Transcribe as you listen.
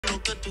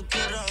que tú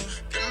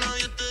quieras. Que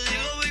nadie te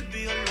diga,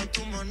 baby, hazlo a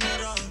tu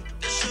manera.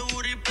 Ese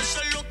booty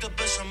pesa lo que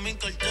pesa mi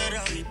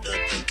cartera.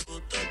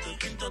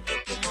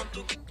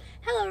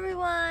 Hello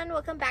everyone,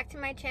 welcome back to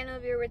my channel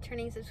if you're a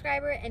returning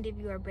subscriber, and if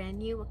you are brand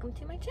new, welcome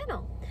to my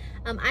channel.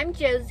 I'm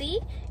Josie,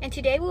 and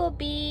today we will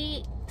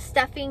be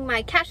stuffing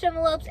my cash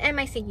envelopes and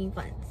my sinking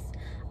funds.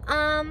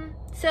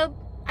 So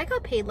I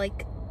got paid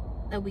like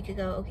a week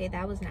ago. Okay,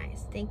 that was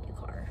nice. Thank you,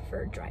 car,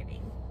 for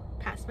driving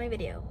past my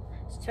video.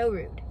 So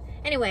rude.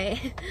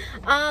 Anyway,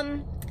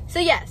 so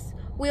yes,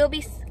 we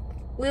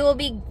will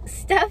be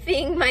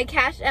stuffing my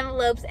cash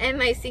envelopes and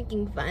my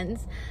sinking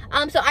funds.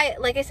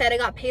 Like I said, I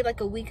got paid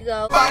like a week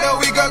ago. About a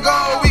week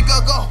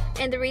ago.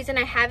 And the reason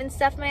I haven't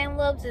stuffed my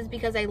envelopes is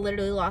because I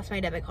literally lost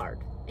my debit card.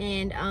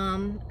 And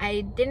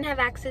I didn't have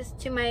access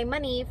to my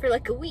money for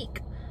like a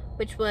week,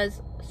 which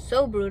was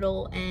so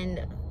brutal, and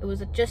it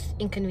was just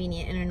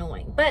inconvenient and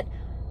annoying. But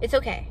it's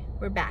okay,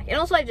 we're back. And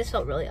also I just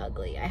felt really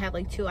ugly. I have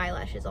like 2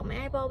 eyelashes on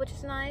my eyeball, which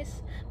is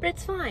nice, but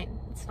it's fine.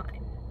 It's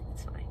fine.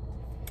 It's fine.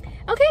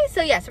 Okay,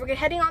 so yes, we're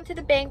heading on to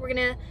the bank. We're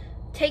gonna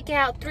take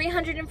out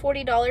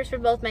 $340 for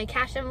both my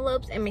cash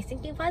envelopes and my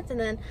sinking funds, and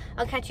then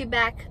I'll catch you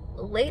back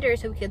later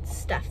so we could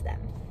stuff them.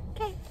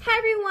 Okay. Hi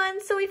everyone,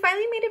 so we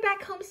finally made it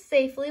back home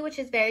safely, which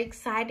is very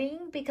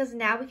exciting because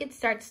now we can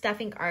start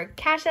stuffing our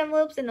cash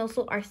envelopes and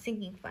also our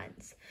sinking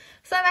funds.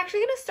 So I'm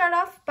actually going to start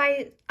off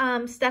by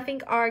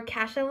stuffing our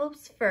cash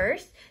envelopes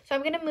first. So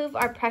I'm going to move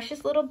our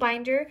precious little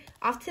binder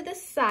off to the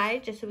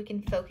side just so we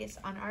can focus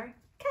on our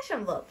cash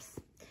envelopes.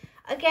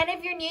 Again,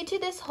 if you're new to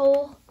this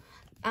whole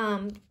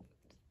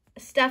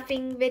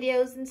stuffing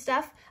videos and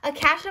stuff, a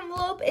cash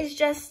envelope is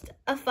just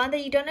a fund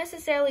that you don't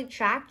necessarily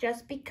track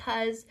just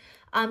because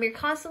you're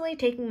constantly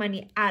taking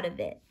money out of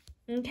it.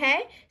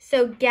 Okay,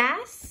 so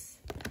gas,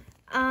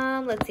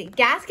 let's see,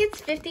 gas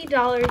gets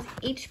 $50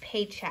 each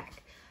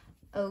paycheck.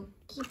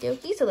 Okie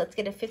dokie, so let's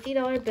get a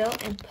 $50 bill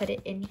and put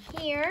it in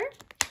here,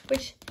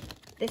 which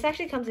this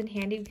actually comes in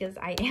handy because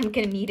I am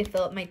going to need to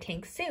fill up my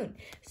tank soon.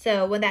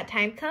 So when that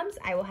time comes,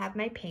 I will have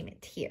my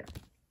payment here.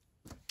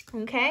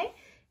 Okay,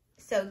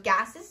 so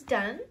gas is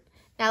done.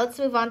 Now let's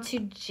move on to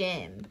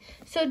gym.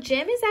 So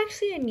gym is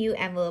actually a new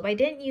envelope. I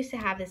didn't used to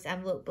have this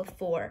envelope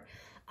before.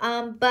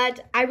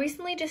 But I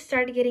recently just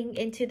started getting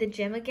into the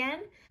gym again.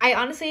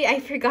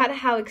 I forgot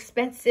how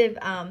expensive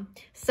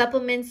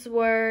supplements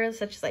were,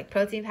 such as like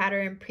protein powder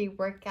and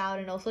pre-workout,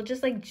 and also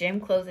just like gym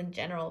clothes in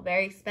general,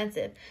 very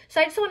expensive.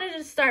 So I just wanted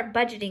to start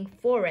budgeting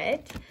for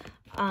it.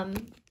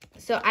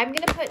 So I'm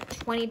gonna put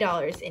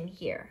 $20 in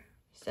here.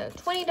 So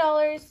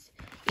 $20,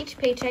 each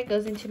paycheck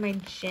goes into my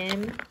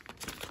gym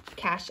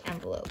cash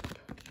envelope.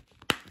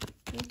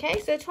 Okay,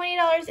 so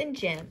 $20 in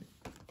gym.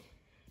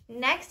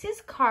 Next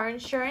is car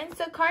insurance.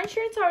 So car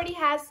insurance already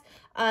has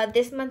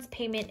this month's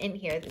payment in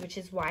here, which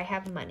is why I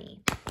have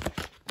money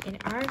in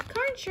our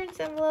car insurance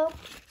envelope.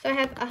 So I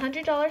have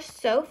 $100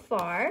 so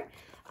far.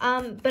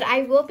 But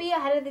I will be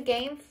ahead of the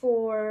game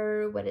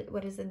for,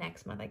 what is the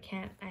next month?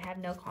 I have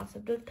no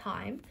concept of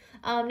time.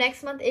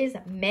 Next month is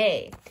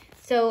May.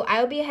 So I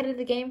will be ahead of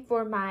the game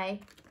for my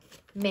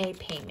May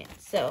payment.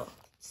 So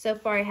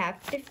far I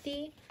have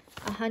 $50,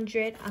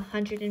 $100,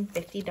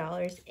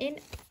 $150 in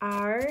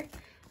our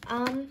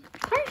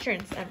car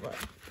insurance envelope.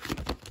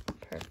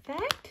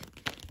 Perfect.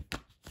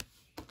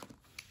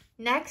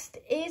 Next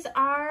is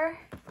our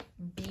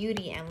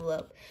beauty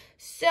envelope.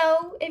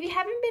 So if you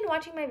haven't been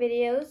watching my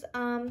videos,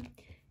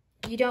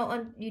 you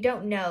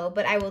don't know,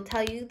 but I will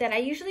tell you that I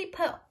usually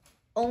put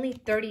only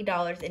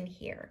 $30 in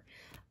here.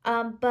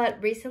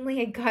 But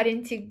recently I got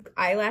into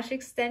eyelash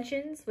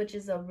extensions, which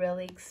is a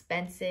really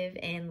expensive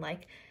and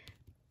like,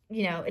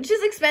 you know, it's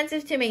just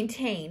expensive to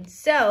maintain.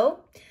 So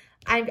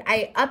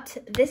I upped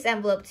this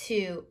envelope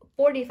to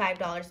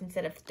 $45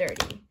 instead of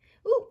 $30.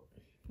 Ooh,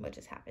 what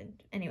just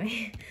happened?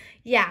 Anyway,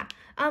 yeah.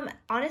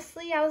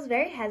 Honestly, I was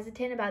very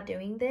hesitant about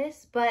doing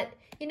this, but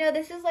you know,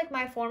 this is like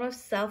my form of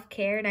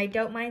self-care, and I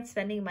don't mind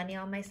spending money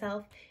on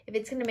myself if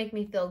it's gonna make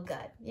me feel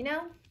good, you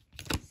know?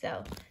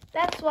 So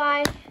that's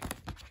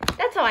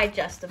how I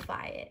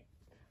justify it.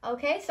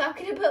 Okay, so I'm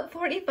gonna put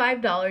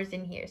 $45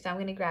 in here. So I'm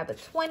gonna grab a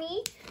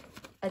 20,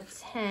 a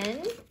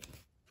 10,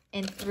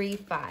 and 3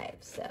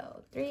 5s.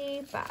 So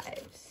 3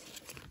 5s.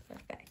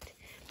 Perfect.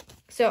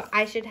 So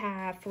I should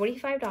have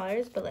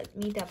 $45, but let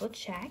me double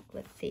check.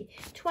 Let's see.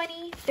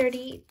 20,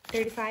 30,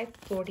 35,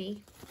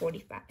 40,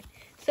 45.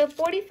 So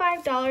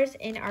 $45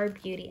 in our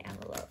beauty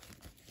envelope.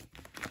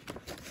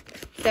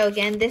 So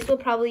again, this will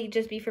probably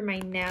just be for my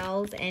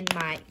nails and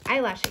my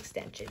eyelash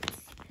extensions.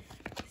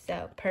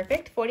 So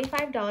perfect,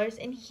 $45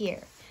 in here.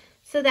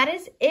 So that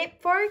is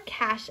it for our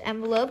cash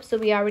envelope. So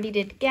we already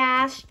did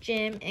gas,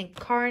 gym, and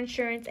car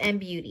insurance, and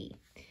beauty.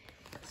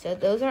 So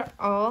those are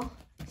all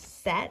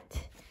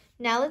set.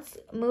 Now let's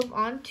move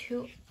on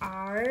to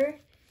our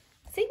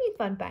sinking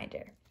fund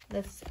binder.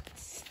 Let's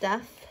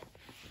stuff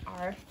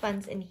our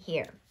funds in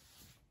here.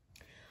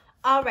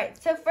 All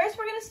right, so first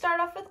we're gonna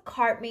start off with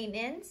cart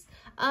maintenance.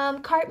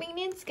 Cart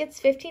maintenance gets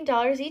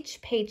 $15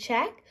 each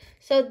paycheck.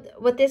 So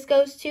what this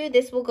goes to,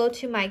 this will go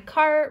to my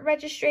car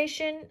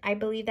registration. I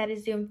believe that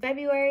is due in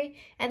February.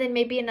 And then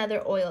maybe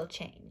another oil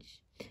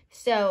change.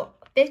 So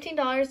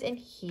 $15 in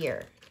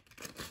here.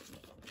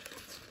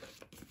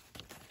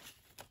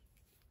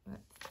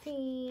 Let's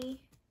see.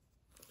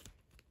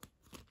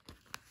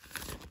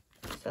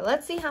 So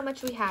let's see how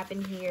much we have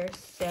in here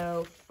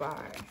so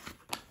far.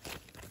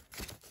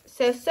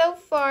 So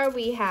far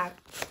we have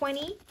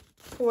 20,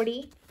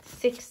 40,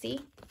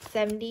 60,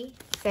 70,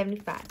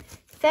 75.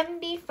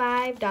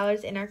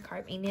 $75 in our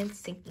cart maintenance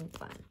sinking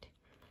fund,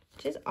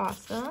 which is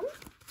awesome.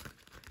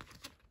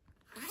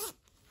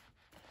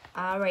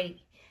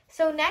 Alrighty.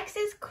 So next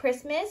is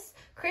Christmas.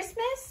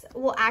 Christmas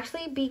will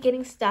actually be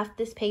getting stuffed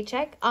this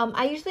paycheck.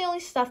 I usually only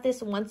stuff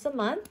this once a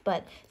month,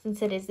 but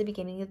since it is the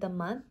beginning of the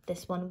month,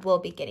 this one will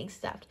be getting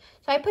stuffed.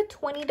 So I put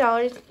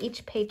 $20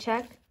 each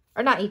paycheck,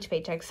 or not each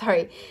paycheck,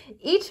 sorry,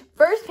 each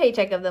first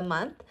paycheck of the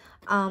month.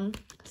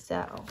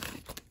 So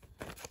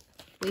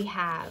we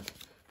have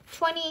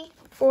 $20,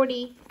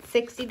 $40,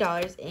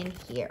 $60 in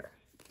here.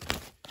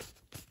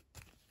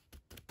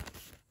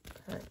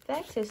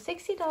 Perfect. So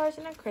 $60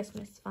 in our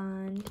Christmas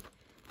fund.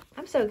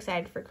 I'm so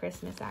excited for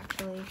Christmas,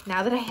 actually.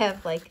 Now that I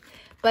have, like,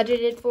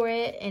 budgeted for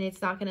it and it's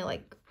not going to,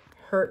 like,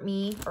 hurt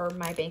me or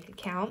my bank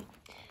account.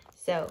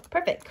 So,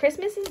 perfect.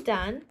 Christmas is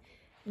done.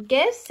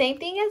 Gifts, same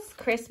thing as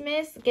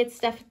Christmas. Get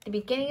stuff at the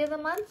beginning of the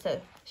month. So,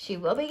 she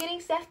will be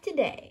getting stuff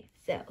today.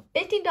 So,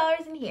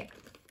 $15 in here.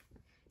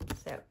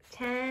 So,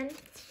 10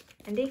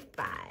 and a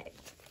 5.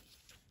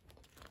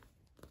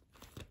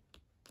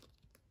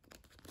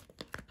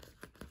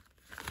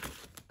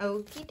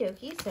 Okie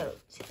dokie, so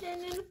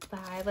 10 and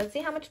 5. Let's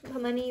see how much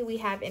money we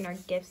have in our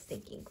gift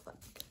sinking fund.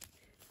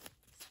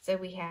 So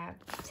we have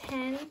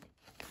 10,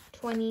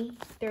 20,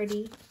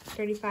 30,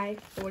 35,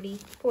 40,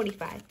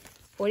 45.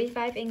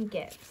 45 in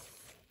gifts.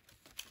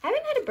 I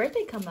haven't had a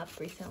birthday come up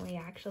recently,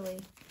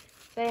 actually.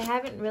 So I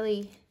haven't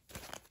really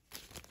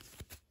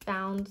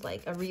found,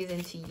 like, a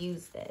reason to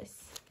use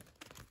this.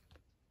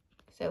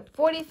 So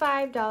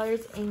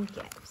 $45 in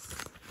gifts.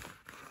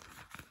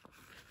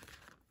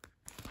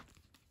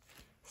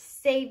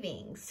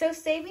 Savings. So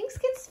savings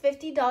gets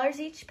 $50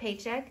 each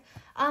paycheck.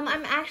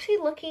 I'm actually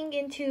looking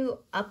into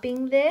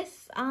upping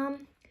this,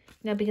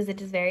 because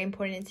it is very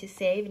important to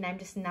save, and I'm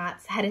just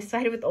not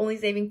satisfied with only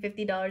saving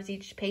 $50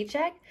 each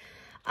paycheck.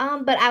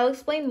 But I will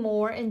explain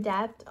more in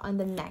depth on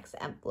the next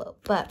envelope.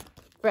 But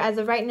for as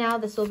of right now,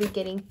 this will be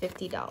getting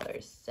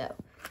 $50. So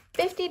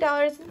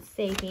 $50 in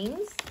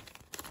savings.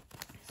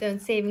 So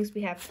in savings,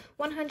 we have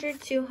 $100,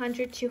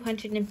 $200,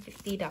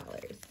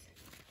 $250.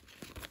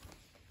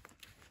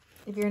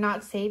 If you're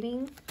not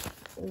saving,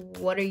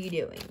 what are you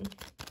doing?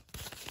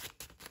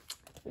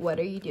 What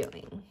are you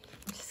doing?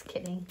 I'm just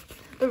kidding.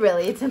 But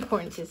really, it's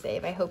important to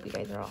save. I hope you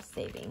guys are all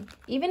saving.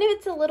 Even if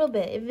it's a little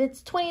bit. If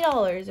it's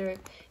 $20 or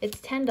it's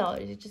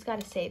 $10, you just got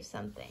to save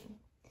something.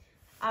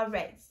 All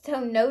right. So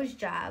nose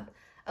job.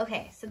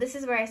 Okay. So this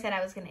is where I said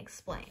I was going to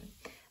explain.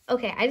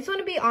 Okay. I just want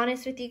to be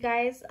honest with you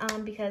guys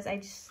because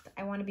I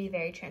want to be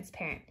very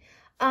transparent.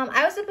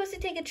 I was supposed to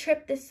take a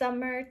trip this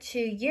summer to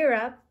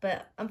Europe,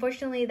 but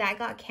unfortunately that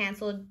got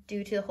canceled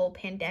due to the whole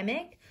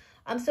pandemic.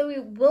 So we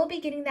will be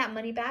getting that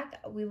money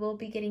back. We will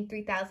be getting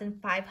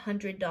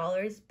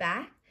 $3,500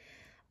 back.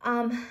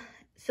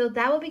 So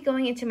that will be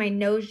going into my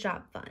nose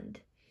job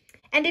fund.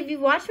 And if you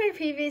watched my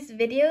previous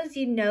videos,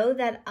 you know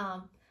that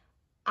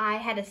I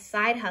had a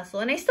side hustle,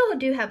 and I still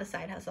do have a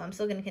side hustle. I'm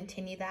still going to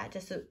continue that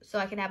just so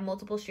I can have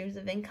multiple streams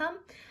of income.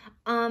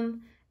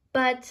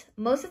 But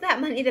most of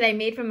that money that I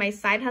made from my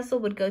side hustle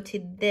would go to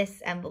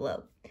this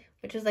envelope,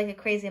 which was like a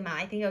crazy amount.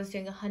 I think I was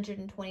doing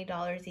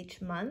 $120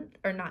 each month,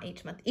 or not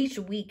each month, each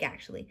week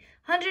actually.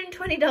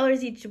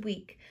 $120 each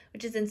week,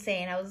 which is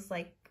insane. I was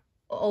like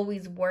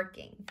always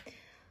working.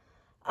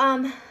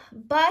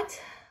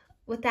 But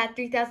with that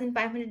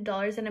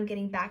 $3,500 that I'm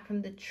getting back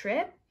from the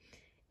trip,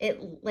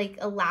 it like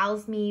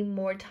allows me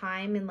more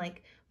time and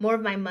like more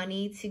of my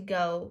money to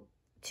go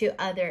to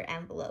other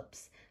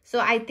envelopes. So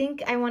I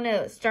think I want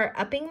to start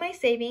upping my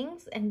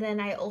savings, and then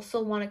I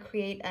also want to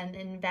create an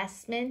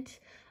investment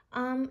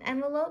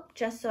envelope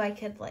just so I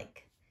could,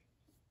 like,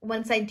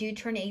 once I do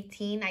turn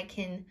 18, I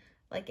can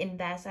like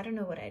invest. I don't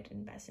know what I'd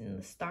invest in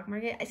the stock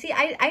market.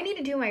 I need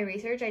to do my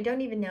research. I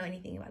don't even know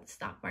anything about the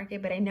stock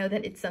market, but I know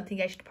that it's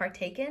something I should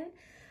partake in.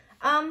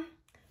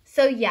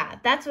 So yeah,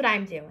 that's what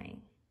I'm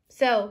doing.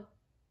 So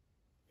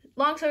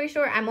long story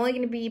short, I'm only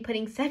going to be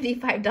putting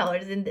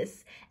 $75 in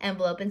this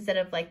envelope instead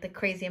of like the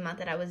crazy amount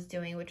that I was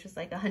doing, which was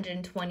like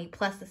 $120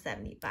 plus the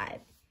 $75.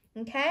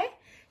 Okay?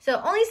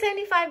 So only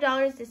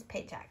 $75 this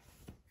paycheck.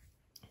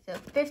 So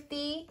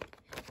 50,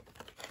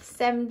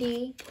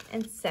 70,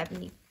 and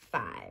 75.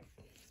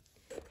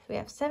 So we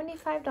have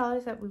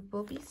 $75 that we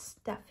will be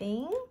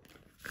stuffing.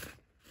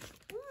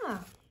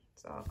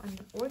 It's all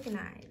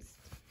unorganized.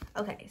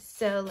 Okay,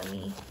 so let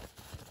me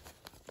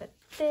put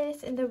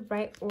this in the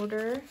right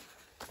order.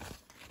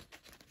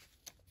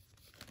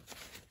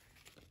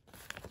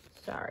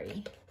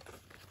 Sorry,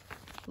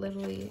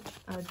 literally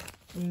a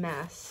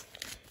mess.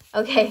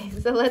 Okay,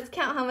 so let's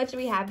count how much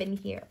we have in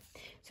here.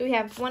 So we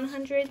have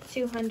 100,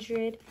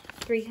 200,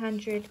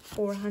 300,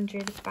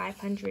 400,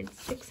 500,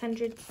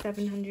 600,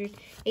 700,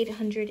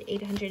 800,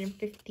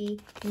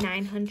 850,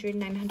 900,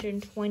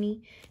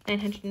 920,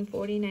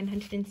 940,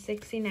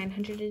 960,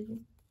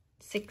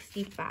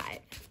 965.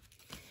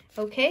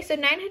 Okay, so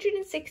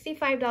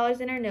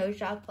 $965 in our nose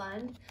job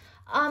fund.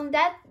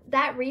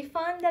 That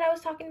refund that I was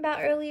talking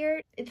about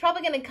earlier, it's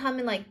probably gonna come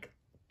in like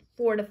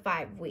 4 to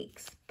 5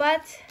 weeks,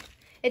 but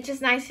it's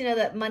just nice to know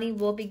that money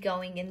will be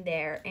going in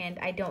there and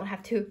I don't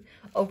have to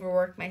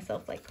overwork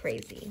myself like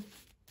crazy.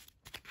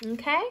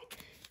 Okay,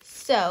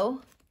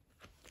 so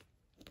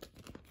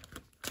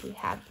we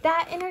have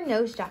that in our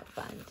nose job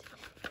fund.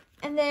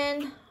 And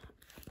then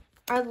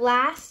our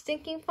last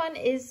sinking fund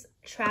is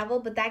travel,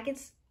 but that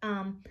gets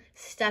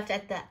stuffed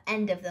at the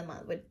end of the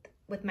month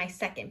with my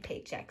second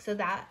paycheck. So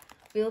that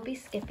we will be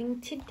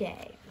skipping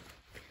today.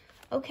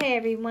 Okay,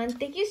 everyone,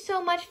 thank you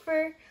so much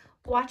for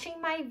watching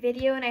my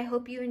video, and I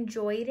hope you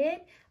enjoyed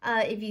it.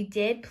 If you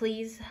did,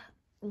 please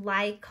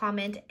like,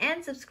 comment,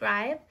 and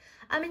subscribe.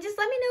 And just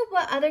let me know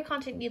what other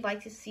content you'd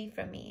like to see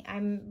from me.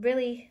 I'm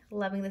really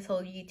loving this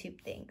whole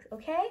YouTube thing,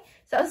 okay?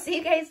 So I'll see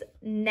you guys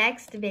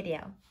next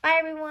video. Bye,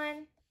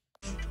 everyone.